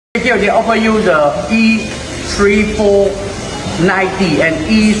Here they offer you the E349D and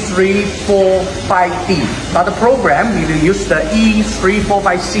E345D. But the program we will use the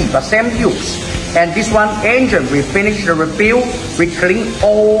E345C, but same use. And this one engine, we finish the rebuild, we clean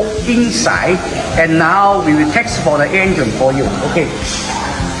all inside, and now we will test for the engine for you. Okay.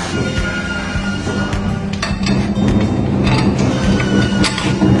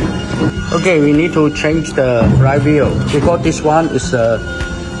 Okay, we need to change the right wheel because this one is a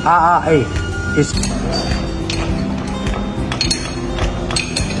RRA.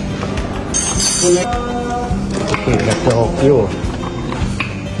 Okay, that's the fuel.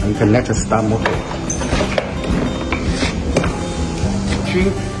 And connect the start motor.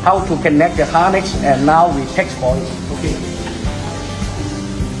 How to connect the harness, and now we test for it. Okay.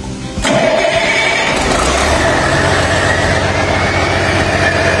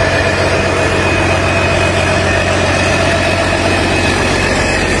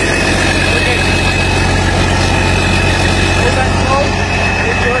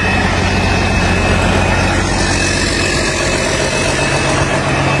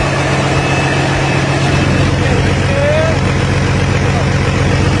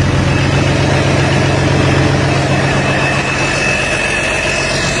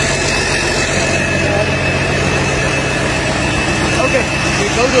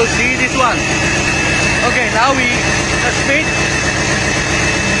 Go to see this one. Okay, now we speed.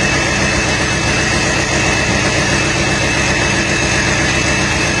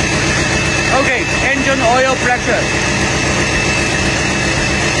 Okay, engine oil pressure.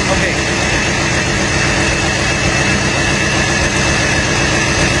 Okay.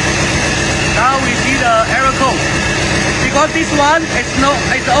 Now we see the error code. Because this one is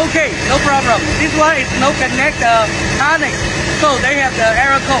it's okay, no problem. This one is no connect harness. So they have the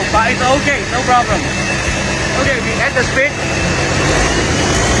error code, but it's okay, no problem. Okay, we add the speed.